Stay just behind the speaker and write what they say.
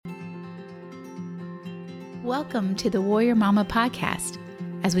Welcome to the Warrior Mama podcast,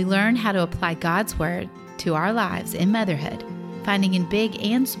 as we learn how to apply God's Word to our lives in motherhood, finding in big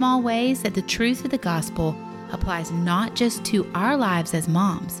and small ways that the truth of the gospel applies not just to our lives as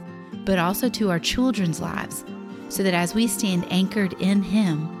moms, but also to our children's lives, so that as we stand anchored in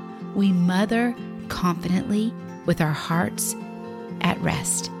Him, we mother confidently with our hearts at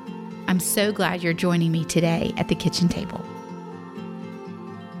rest. I'm so glad you're joining me today at the kitchen table.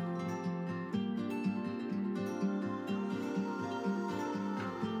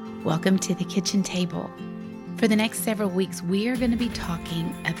 Welcome to the kitchen table. For the next several weeks, we are going to be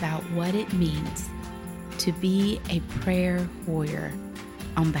talking about what it means to be a prayer warrior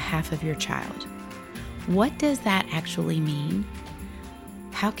on behalf of your child. What does that actually mean?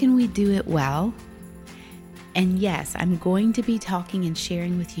 How can we do it well? And yes, I'm going to be talking and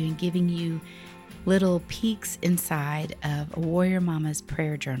sharing with you and giving you little peeks inside of a Warrior Mama's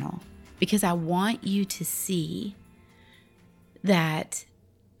prayer journal, because I want you to see that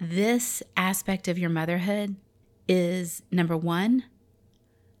this aspect of your motherhood is, number one,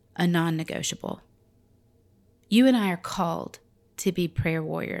 a non-negotiable. You and I are called to be prayer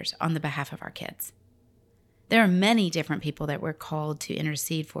warriors on the behalf of our kids. There are many different people that we're called to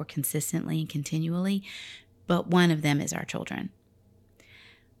intercede for consistently and continually, but one of them is our children.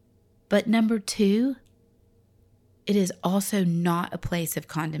 But number two, it is also not a place of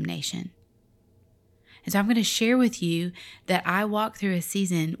condemnation. And so I'm going to share with you that I walked through a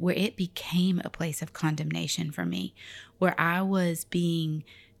season where it became a place of condemnation for me, where I was being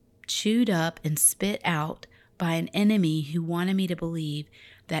chewed up and spit out by an enemy who wanted me to believe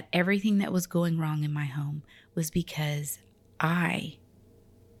that everything that was going wrong in my home was because I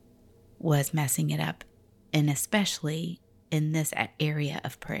was messing it up, and especially in this area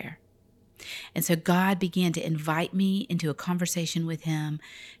of prayer. And so God began to invite me into a conversation with Him,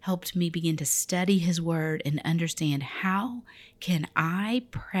 helped me begin to study His Word and understand, how can I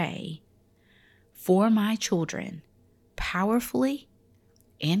pray for my children powerfully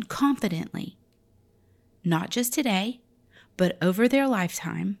and confidently, not just today, but over their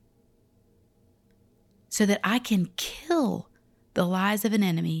lifetime, so that I can kill the lies of an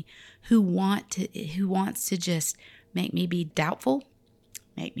enemy who wants to just make me be doubtful,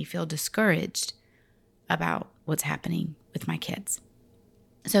 make me feel discouraged about what's happening with my kids.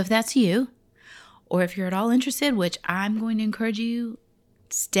 So if that's you, or if you're at all interested, which I'm going to encourage you,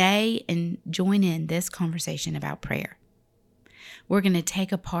 stay and join in this conversation about prayer. We're going to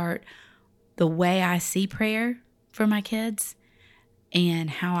take apart the way I see prayer for my kids and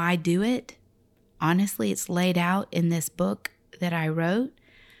how I do it. Honestly, it's laid out in this book that I wrote,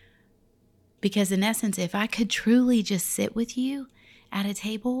 because in essence, if I could truly just sit with you at a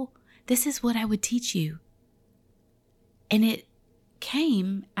table, this is what I would teach you. And it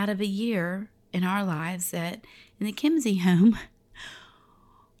came out of a year in our lives that in the Kimsey home,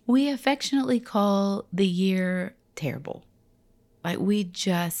 we affectionately call the year terrible. Like, we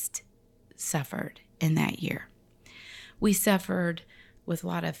just suffered in that year. We suffered with a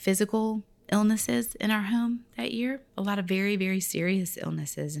lot of physical illnesses in our home that year, a lot of very, very serious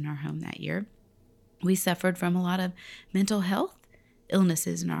illnesses in our home that year. We suffered from a lot of mental health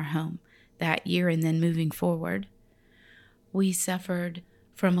illnesses in our home that year, and then moving forward, we suffered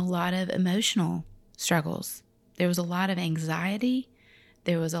from a lot of emotional struggles. There was a lot of anxiety,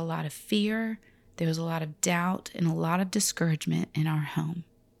 there was a lot of fear, there was a lot of doubt, and a lot of discouragement in our home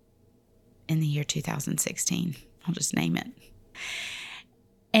in the year 2016. I'll just name it.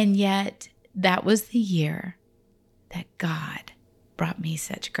 And yet, that was the year that God brought me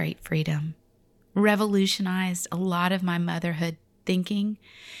such great freedom, revolutionized a lot of my motherhood thinking,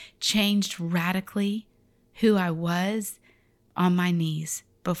 changed radically who I was on my knees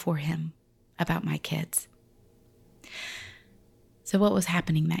before Him about my kids. So what was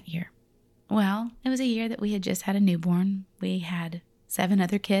happening that year? Well, it was a year that we had just had a newborn. We had 7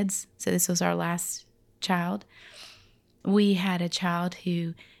 other kids, so this was our last child. We had a child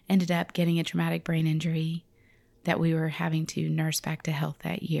who ended up getting a traumatic brain injury that we were having to nurse back to health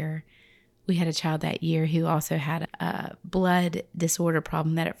that year. We had a child that year who also had a blood disorder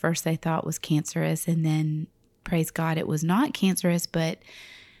problem that at first they thought was cancerous, and then, praise God, it was not cancerous, but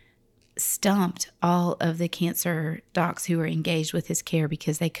stumped all of the cancer docs who were engaged with his care,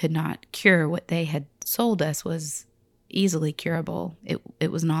 because they could not cure what they had sold us was easily curable.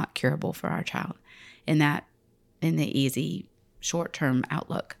 It was not curable for our child in the easy short-term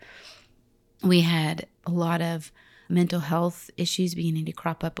outlook. We had a lot of mental health issues beginning to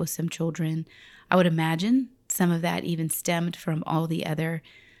crop up with some children. I would imagine some of that even stemmed from all the other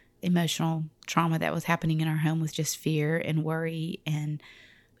emotional trauma that was happening in our home, with just fear and worry and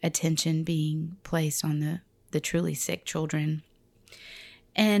attention being placed on the the truly sick children.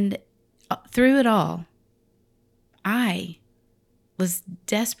 And through it all, I was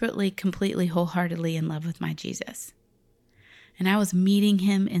desperately, completely, wholeheartedly in love with my Jesus. And I was meeting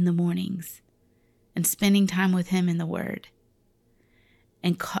him in the mornings and spending time with him in the Word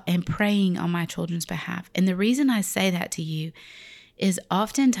and praying on my children's behalf. And the reason I say that to you is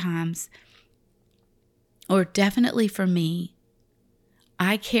oftentimes, or definitely for me,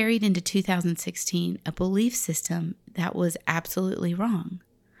 I carried into 2016 a belief system that was absolutely wrong,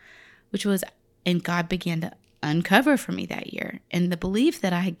 and God began to uncover for me that year. And the belief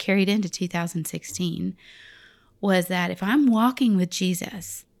that I had carried into 2016 was that if I'm walking with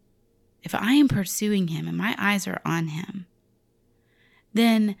Jesus, if I am pursuing him and my eyes are on him,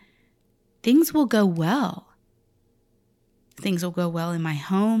 then things will go well. Things will go well in my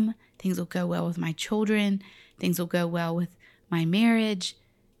home. Things will go well with my children. Things will go well with my marriage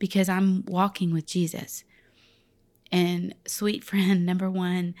because I'm walking with Jesus. And sweet friend, number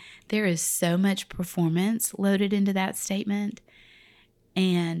one, there is so much performance loaded into that statement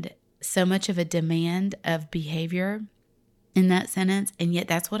and so much of a demand of behavior in that sentence. And yet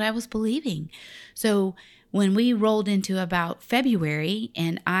that's what I was believing. So when we rolled into about February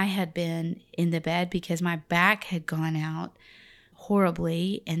and I had been in the bed because my back had gone out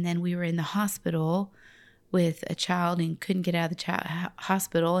horribly, and then we were in the hospital with a child and couldn't get out of the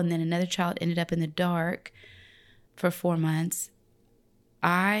hospital, and then another child ended up in the dark for 4 months,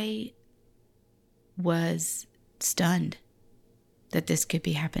 I was stunned that this could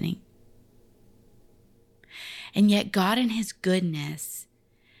be happening. And yet God in his goodness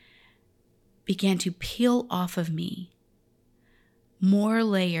began to peel off of me more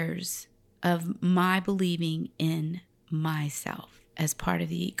layers of my believing in myself as part of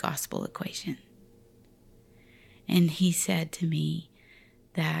the gospel equation. And he said to me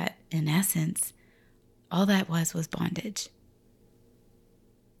that in essence, all that was bondage.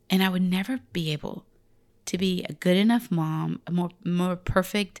 And I would never be able to be a good enough mom, a more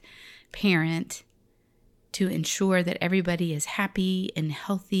perfect parent to ensure that everybody is happy and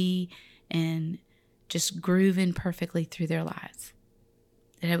healthy and just grooving perfectly through their lives.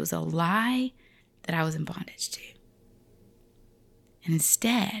 That it was a lie that I was in bondage to. And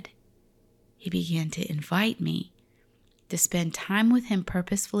instead, he began to invite me to spend time with him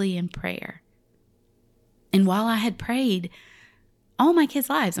purposefully in prayer. And while I had prayed all my kids'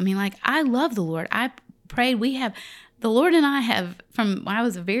 lives, I love the Lord. I prayed. The Lord and I have, from when I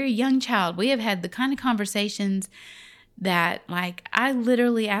was a very young child, we have had the kind of conversations that I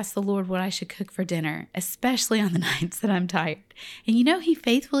literally ask the Lord what I should cook for dinner, especially on the nights that I'm tired. And he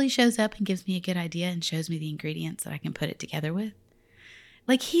faithfully shows up and gives me a good idea and shows me the ingredients that I can put it together with.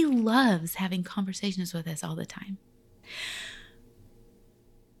 He loves having conversations with us all the time.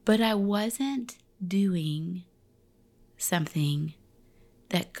 But I wasn't doing something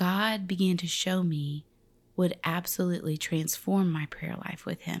that God began to show me would absolutely transform my prayer life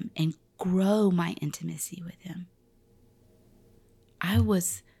with him and grow my intimacy with him. I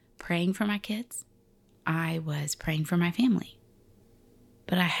was praying for my kids. I was praying for my family.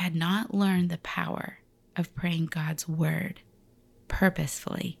 But I had not learned the power of praying God's word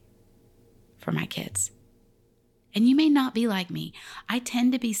purposefully for my kids. And you may not be like me. I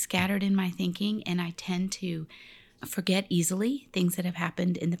tend to be scattered in my thinking, and I tend to forget easily things that have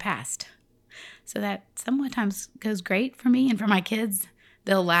happened in the past. So that sometimes goes great for me and for my kids.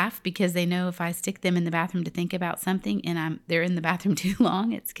 They'll laugh because they know if I stick them in the bathroom to think about something and they're in the bathroom too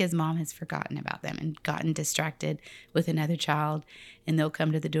long, it's because mom has forgotten about them and gotten distracted with another child. And they'll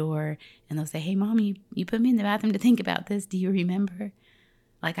come to the door and they'll say, "Hey, mom, you put me in the bathroom to think about this. Do you remember?"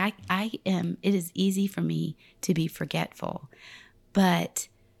 It is easy for me to be forgetful. But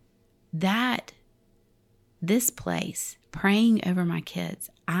this place, praying over my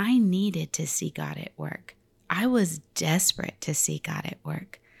kids, I needed to see God at work. I was desperate to see God at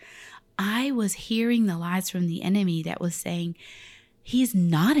work. I was hearing the lies from the enemy that was saying, he's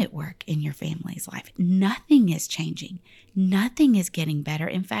not at work in your family's life. Nothing is changing. Nothing is getting better.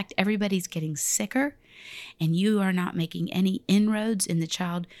 In fact, everybody's getting sicker, and you are not making any inroads in the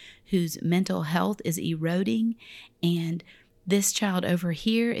child whose mental health is eroding. And this child over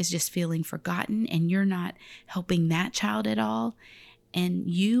here is just feeling forgotten, and you're not helping that child at all. And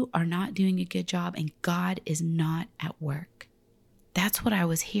you are not doing a good job, and God is not at work. That's what I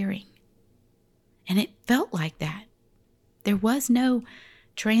was hearing. And it felt like that. There was no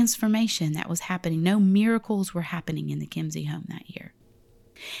transformation that was happening. No miracles were happening in the Kimsey home that year.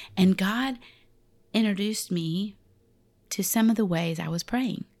 And God introduced me to some of the ways I was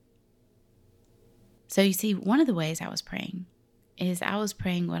praying. So you see, one of the ways I was praying is I was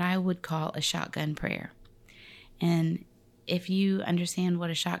praying what I would call a shotgun prayer. And if you understand what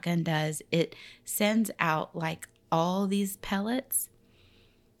a shotgun does, it sends out like all these pellets,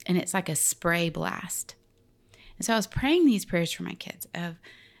 and it's like a spray blast. And so I was praying these prayers for my kids of,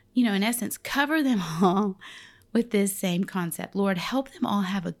 in essence, cover them all with this same concept. Lord, help them all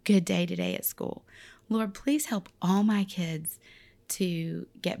have a good day today at school. Lord, please help all my kids to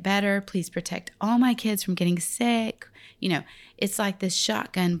get better. Please protect all my kids from getting sick. It's like this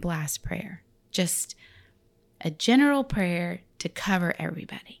shotgun blast prayer, just a general prayer to cover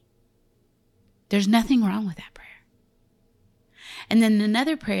everybody. There's nothing wrong with that prayer. And then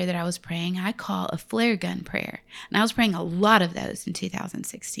another prayer that I was praying, I call a flare gun prayer. And I was praying a lot of those in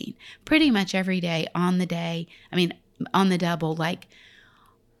 2016, pretty much every day on the double, like,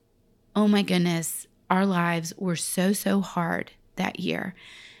 oh my goodness, our lives were so hard that year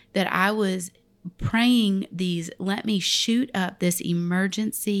that I was praying these, let me shoot up this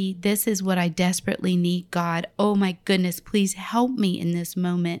emergency. This is what I desperately need, God. Oh my goodness, please help me in this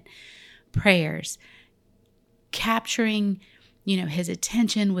moment. Prayers, capturing, his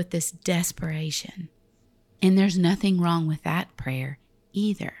attention with this desperation. And there's nothing wrong with that prayer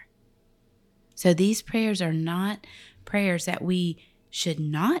either. So these prayers are not prayers that we should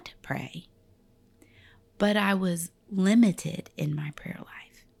not pray, but I was limited in my prayer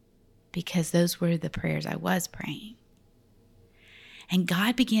life because those were the prayers I was praying. And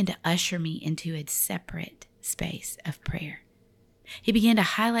God began to usher me into a separate space of prayer. He began to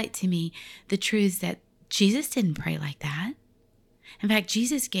highlight to me the truths that Jesus didn't pray like that. In fact,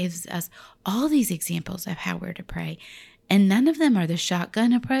 Jesus gives us all these examples of how we're to pray, and none of them are the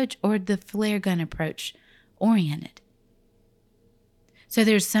shotgun approach or the flare gun approach oriented. So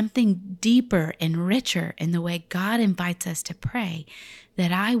there's something deeper and richer in the way God invites us to pray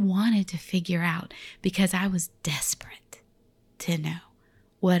that I wanted to figure out because I was desperate to know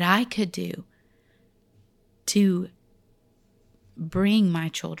what I could do to bring my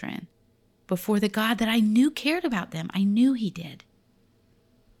children before the God that I knew cared about them. I knew He did.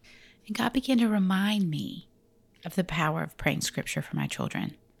 And God began to remind me of the power of praying scripture for my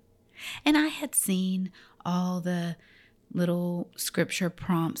children. And I had seen all the little scripture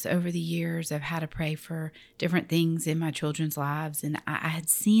prompts over the years of how to pray for different things in my children's lives. And I had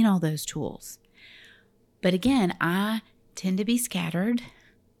seen all those tools. But again, I tend to be scattered.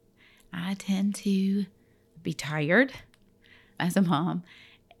 I tend to be tired as a mom.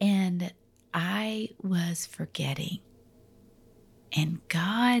 And I was forgetting. And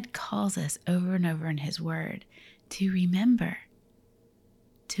God calls us over and over in His Word to remember,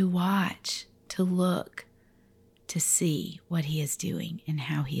 to watch, to look, to see what He is doing and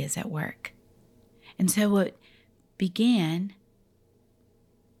how He is at work. And so what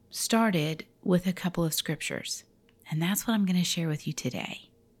started with a couple of scriptures. And that's what I'm going to share with you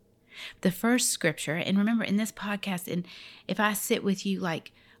today. The first scripture, and remember in this podcast, and if I sit with you,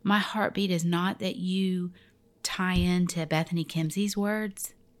 like, my heartbeat is not that you tie into Bethany Kimsey's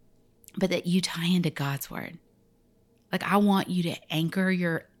words, but that you tie into God's word. Like, I want you to anchor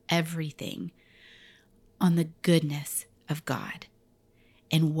your everything on the goodness of God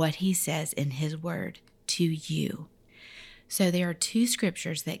and what He says in His word to you. So there are two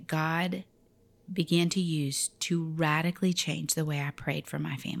scriptures that God began to use to radically change the way I prayed for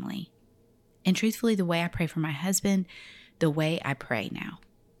my family. And truthfully, the way I pray for my husband, the way I pray now.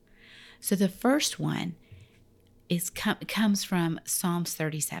 So the first one comes from Psalms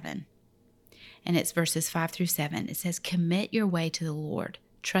 37. And it's verses 5-7. It says, "Commit your way to the Lord,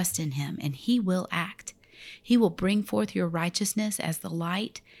 trust in Him, and He will act. He will bring forth your righteousness as the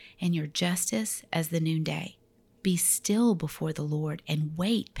light and your justice as the noonday. Be still before the Lord and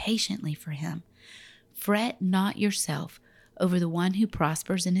wait patiently for Him. Fret not yourself over the one who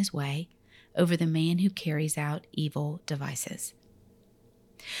prospers in his way, over the man who carries out evil devices."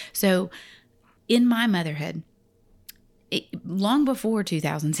 So in my motherhood, long before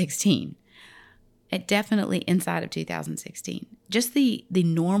 2016, definitely inside of 2016, just the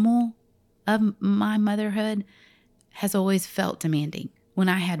normal of my motherhood has always felt demanding. When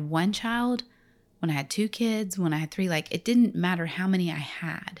I had one child, when I had two kids, when I had three, like, it didn't matter how many I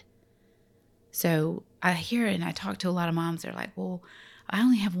had. So I hear it and I talk to a lot of moms. They're like, well, I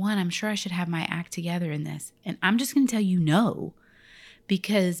only have one. I'm sure I should have my act together in this. And I'm just going to tell you no,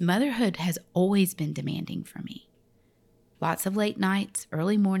 because motherhood has always been demanding for me. Lots of late nights,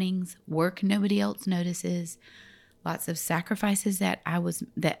 early mornings, work nobody else notices, lots of sacrifices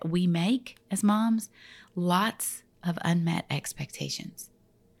that we make as moms, lots of unmet expectations.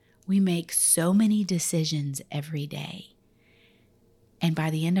 We make so many decisions every day. And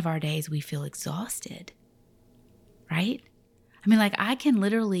by the end of our days, we feel exhausted, right? I mean, like, I can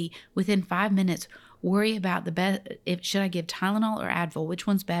literally, within 5 minutes, worry about should I give Tylenol or Advil? Which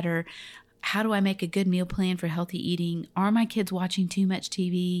one's better? How do I make a good meal plan for healthy eating? Are my kids watching too much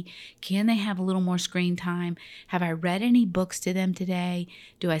TV? Can they have a little more screen time? Have I read any books to them today?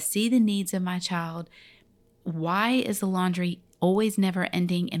 Do I see the needs of my child? Why is the laundry always never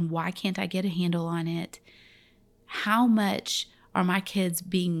ending, and why can't I get a handle on it? How much are my kids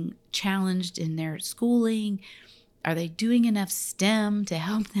being challenged in their schooling? Are they doing enough STEM to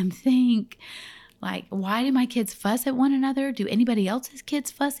help them think? Like, why do my kids fuss at one another? Do anybody else's kids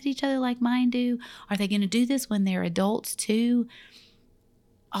fuss at each other like mine do? Are they going to do this when they're adults too?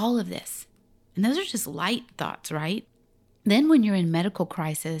 All of this. And those are just light thoughts, right? Then when you're in medical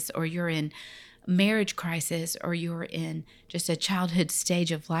crisis, or you're in marriage crisis, or you're in just a childhood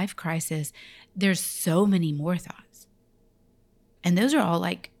stage of life crisis, there's so many more thoughts. And those are all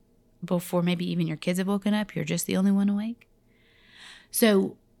like before maybe even your kids have woken up, you're just the only one awake.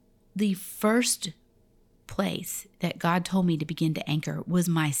 So the first place that God told me to begin to anchor was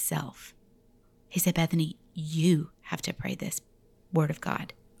myself. He said, Bethany, you have to pray this word of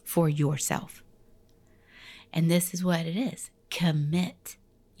God for yourself. And this is what it is. Commit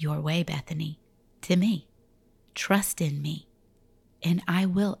your way, Bethany, to me. Trust in me, and I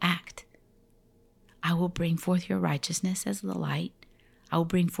will act. I will bring forth your righteousness as the light. I will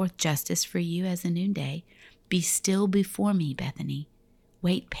bring forth justice for you as the noonday. Be still before me, Bethany.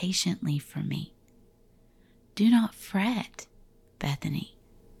 Wait patiently for me. Do not fret, Bethany.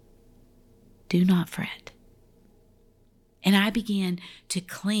 Do not fret. And I began to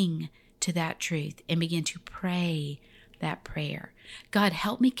cling to that truth and began to pray that prayer. God,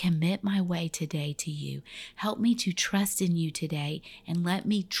 help me commit my way today to you. Help me to trust in you today, and let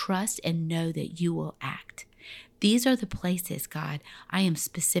me trust and know that you will act. These are the places, God, I am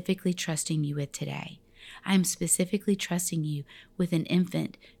specifically trusting you with today. I am specifically trusting you with an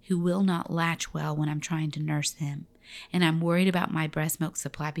infant who will not latch well when I'm trying to nurse him. And I'm worried about my breast milk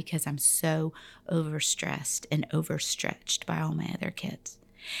supply because I'm so overstressed and overstretched by all my other kids.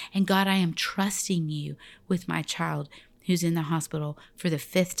 And God, I am trusting you with my child who's in the hospital for the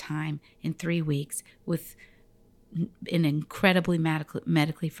 5th time in 3 weeks with an incredibly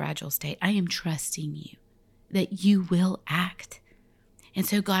medically fragile state. I am trusting you that you will act. And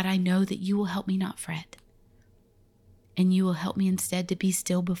so, God, I know that you will help me not fret. And you will help me instead to be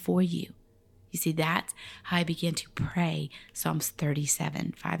still before you. You see, that's how I began to pray Psalms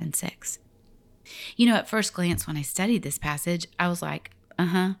 37, 5 and 6. You know, at first glance, when I studied this passage, I was like,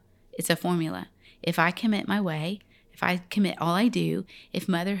 it's a formula. If I commit my way, if I commit all I do, if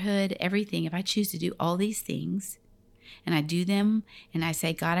motherhood, everything, if I choose to do all these things and I do them and I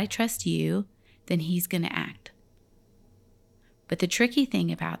say, God, I trust you, then he's going to act. But the tricky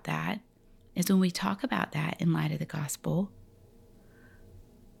thing about that is when we talk about that in light of the gospel,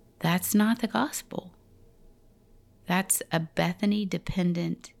 that's not the gospel. That's a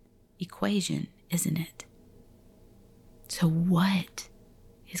Bethany-dependent equation, isn't it? So what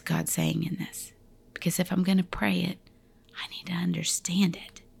is God saying in this? Because if I'm going to pray it, I need to understand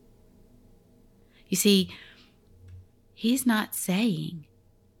it. You see, he's not saying,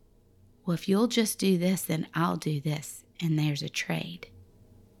 well, if you'll just do this, then I'll do this, and there's a trade.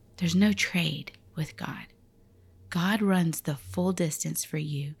 There's no trade with God. God runs the full distance for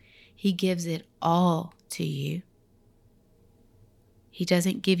you. He gives it all to you. He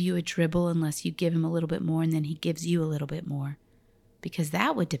doesn't give you a dribble unless you give him a little bit more, and then he gives you a little bit more, because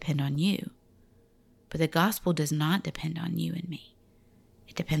that would depend on you. But the gospel does not depend on you and me.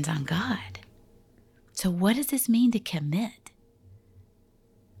 It depends on God. So what does this mean to commit?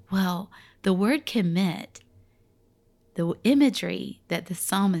 Well, the word commit, the imagery that the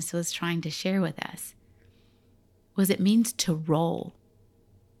psalmist was trying to share with us, was it means to roll.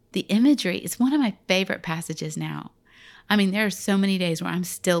 The imagery is one of my favorite passages now. I mean, there are so many days where I'm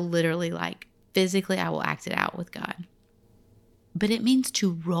still literally like, physically, I will act it out with God. But it means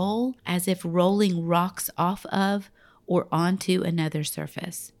to roll as if rolling rocks off of or onto another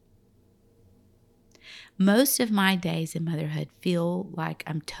surface. Most of my days in motherhood feel like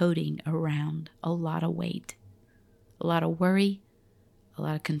I'm toting around a lot of weight, a lot of worry, a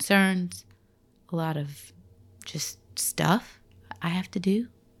lot of concerns, a lot of just stuff I have to do.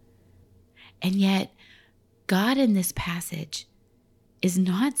 And yet, God in this passage is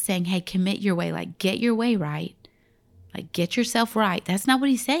not saying, hey, commit your way, like get your way right, like get yourself right. That's not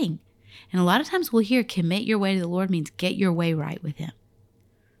what he's saying. And a lot of times we'll hear commit your way to the Lord means get your way right with him.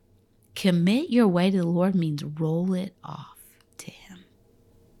 Commit your way to the Lord means roll it off to him.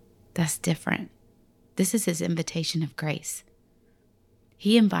 That's different. This is his invitation of grace.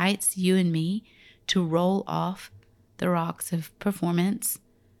 He invites you and me to roll off the rocks of performance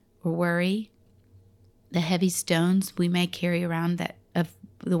or worry the heavy stones we may carry around that of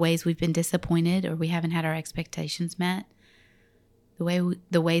the ways we've been disappointed or we haven't had our expectations met,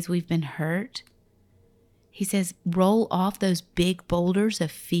 the ways we've been hurt. He says, roll off those big boulders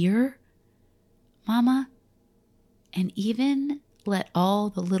of fear, Mama, and even let all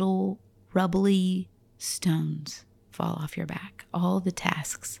the little rubbly stones fall off your back, all the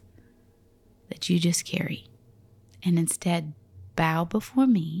tasks that you just carry, and instead bow before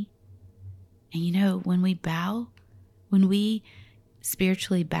me. And you know, when we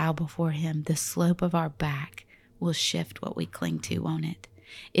spiritually bow before him, the slope of our back will shift what we cling to, won't it?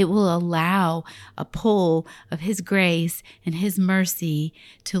 It will allow a pull of his grace and his mercy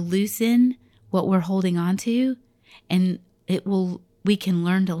to loosen what we're holding on to, and we can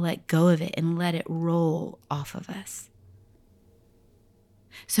learn to let go of it and let it roll off of us.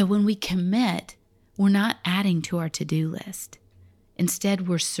 So when we commit, we're not adding to our to-do list. Instead,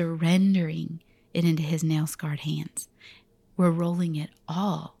 we're surrendering it into his nail-scarred hands. We're rolling it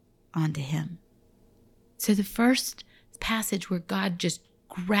all onto him. So the first passage where God just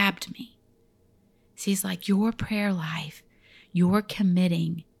grabbed me, see, he's like, your prayer life, you're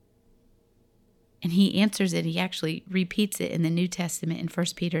committing. And he answers it. He actually repeats it in the New Testament in 1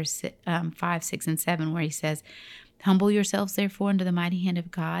 Peter 5, 6, and 7, where he says, humble yourselves, therefore, under the mighty hand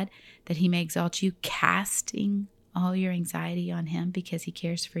of God, that he may exalt you, casting all your anxiety on him because he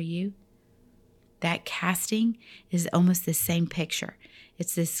cares for you. That casting is almost the same picture.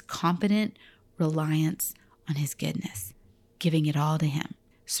 It's this confident reliance on his goodness, giving it all to him,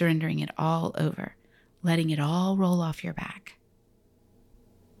 surrendering it all over, letting it all roll off your back,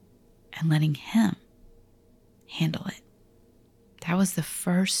 and letting him handle it. That was the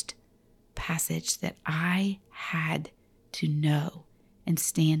first passage that I had to know and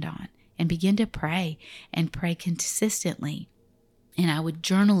stand on and begin to pray and pray consistently. And I would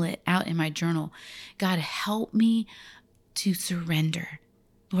journal it out in my journal. God, help me to surrender.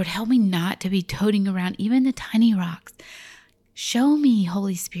 Lord, help me not to be toting around even the tiny rocks. Show me,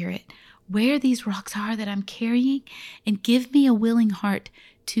 Holy Spirit, where these rocks are that I'm carrying, and give me a willing heart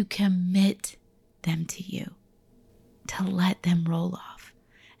to commit them to you, to let them roll off,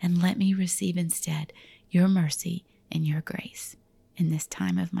 and let me receive instead your mercy and your grace in this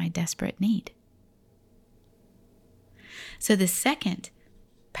time of my desperate need. So the second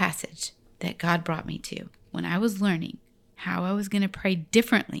passage that God brought me to when I was learning how I was going to pray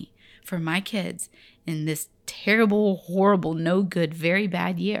differently for my kids in this terrible, horrible, no good, very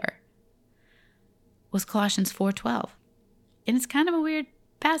bad year was Colossians 4:12. And it's kind of a weird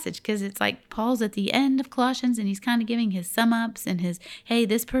passage because it's like Paul's at the end of Colossians and he's kind of giving his sum ups and his, hey,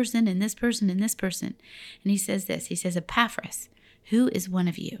 this person and this person and this person. And he says this, he says, Epaphras, who is one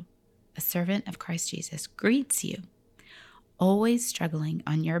of you, a servant of Christ Jesus, greets you, always struggling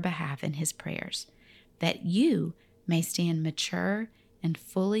on your behalf in his prayers, that you may stand mature and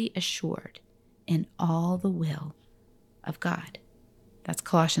fully assured in all the will of God. That's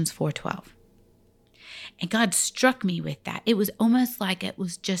Colossians 4:12. And God struck me with that. It was almost like it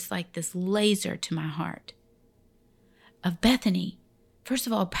was just like this laser to my heart. Of Bethany, first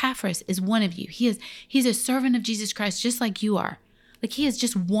of all, Epaphras is one of you. He's a servant of Jesus Christ just like you are. Like he is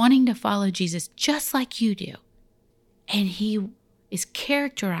just wanting to follow Jesus just like you do. And he is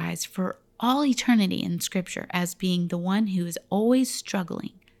characterized for all eternity in Scripture as being the one who is always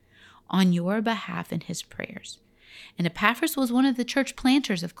struggling on your behalf in his prayers. And Epaphras was one of the church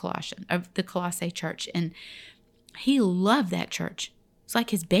planters of the Colossae church, and he loved that church. It's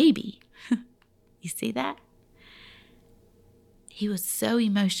like his baby. You see that? He was so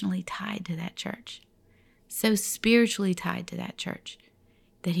emotionally tied to that church, so spiritually tied to that church,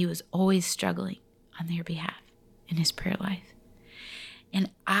 that he was always struggling on their behalf in his prayer life. And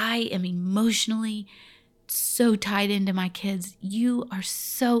I am emotionally so tied into my kids. You are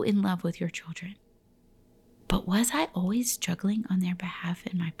so in love with your children. But was I always struggling on their behalf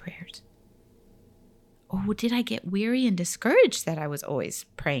in my prayers? Or did I get weary and discouraged that I was always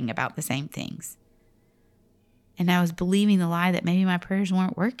praying about the same things? And I was believing the lie that maybe my prayers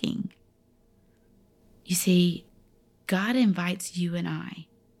weren't working. You see, God invites you and I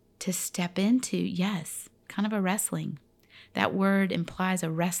to step into, yes, kind of a wrestling. That word implies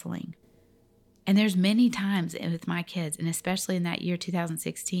a wrestling. And there's many times with my kids, and especially in that year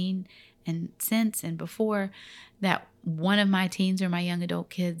 2016 and since and before, that one of my teens or my young adult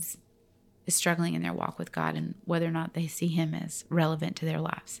kids is struggling in their walk with God and whether or not they see him as relevant to their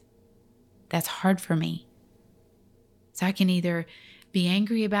lives. That's hard for me. So I can either be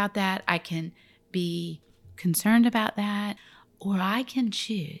angry about that, I can be concerned about that, or I can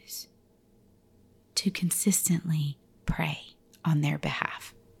choose to consistently pray on their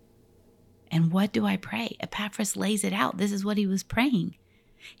behalf And what do I pray? Epaphras lays it out. This is what he was praying.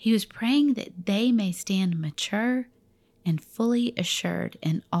 He was praying that they may stand mature and fully assured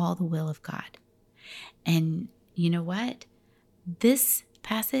in all the will of God. And you know what? This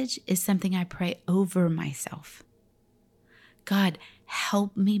passage is something I pray over myself. God,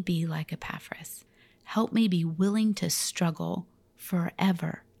 help me be like Epaphras. Help me be willing to struggle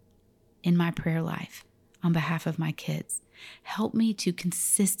forever in my prayer life on behalf of my kids. Help me to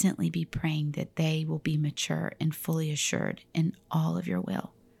consistently be praying that they will be mature and fully assured in all of your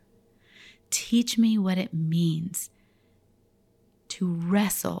will. Teach me what it means to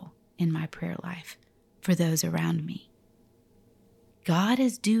wrestle in my prayer life for those around me. God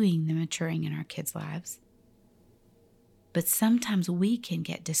is doing the maturing in our kids' lives, but sometimes we can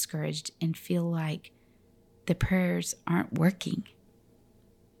get discouraged and feel like the prayers aren't working.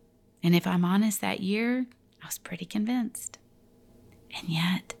 And if I'm honest, that year, I was pretty convinced. And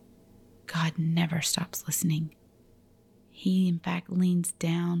yet, God never stops listening. He, in fact, leans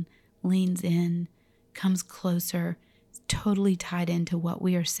down, leans in, comes closer, totally tied into what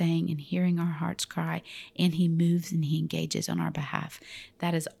we are saying and hearing our hearts cry, and he moves and he engages on our behalf.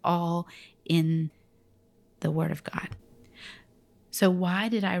 That is all in the Word of God. So why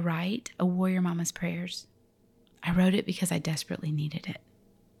did I write a Warrior Mama's Prayers? I wrote it because I desperately needed it.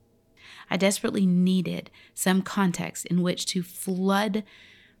 I desperately needed some context in which to flood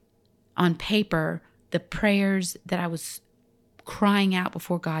on paper the prayers that I was crying out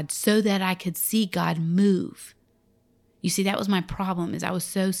before God so that I could see God move. You see, that was my problem, is I was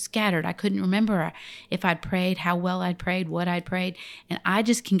so scattered. I couldn't remember if I'd prayed, how well I'd prayed, what I'd prayed, and I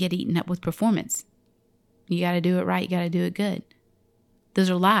just can get eaten up with performance. You got to do it right. You got to do it good. Those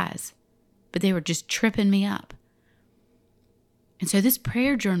are lies, but they were just tripping me up. And so this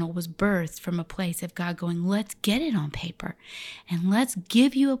prayer journal was birthed from a place of God going, let's get it on paper and let's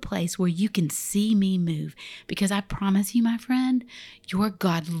give you a place where you can see me move. Because I promise you, my friend, your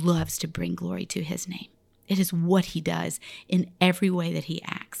God loves to bring glory to his name. It is what he does in every way that he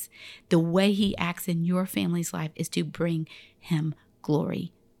acts. The way he acts in your family's life is to bring him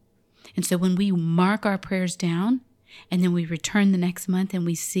glory. And so when we mark our prayers down and then we return the next month and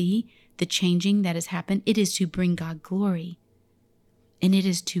we see the changing that has happened, it is to bring God glory. And it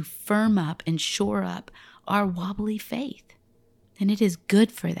is to firm up and shore up our wobbly faith. And it is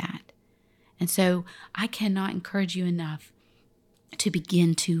good for that. And so I cannot encourage you enough to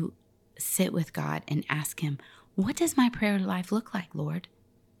begin to sit with God and ask him, what does my prayer life look like, Lord?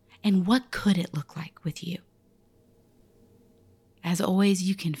 And what could it look like with you? As always,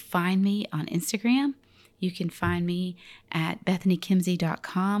 you can find me on Instagram. You can find me at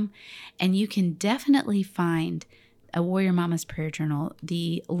bethanykimsey.com. And you can definitely find a Warrior Mama's Prayer Journal.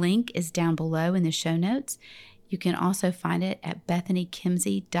 The link is down below in the show notes. You can also find it at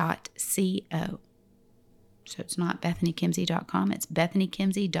bethanykimsey.co. So it's not bethanykimsey.com, it's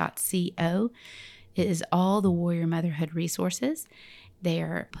bethanykimsey.co. It is all the Warrior Motherhood resources. They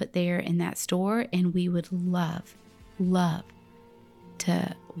are put there in that store, and we would love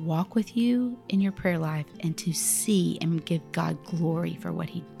to walk with you in your prayer life and to see and give God glory for what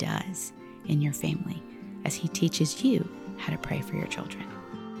he does in your family as he teaches you how to pray for your children.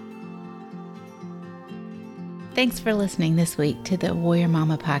 Thanks for listening this week to the Warrior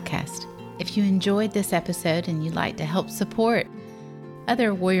Mama podcast. If you enjoyed this episode and you'd like to help support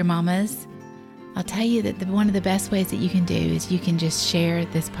other Warrior Mamas, I'll tell you that one of the best ways that you can do is you can just share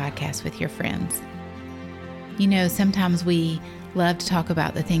this podcast with your friends. You know, sometimes we love to talk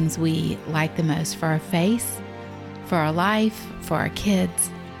about the things we like the most for our face, for our life, for our kids.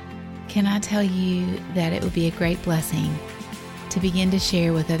 Can I tell you that it would be a great blessing to begin to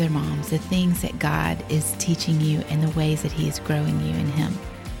share with other moms the things that God is teaching you and the ways that he is growing you in him?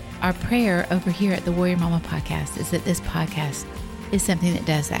 Our prayer over here at the Warrior Mama podcast is that this podcast is something that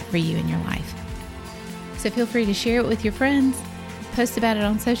does that for you in your life. So feel free to share it with your friends, post about it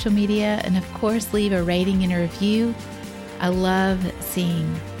on social media, and of course, leave a rating and a review. I love seeing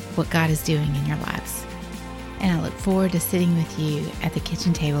what God is doing in your lives. And I look forward to sitting with you at the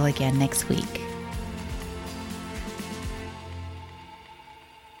kitchen table again next week.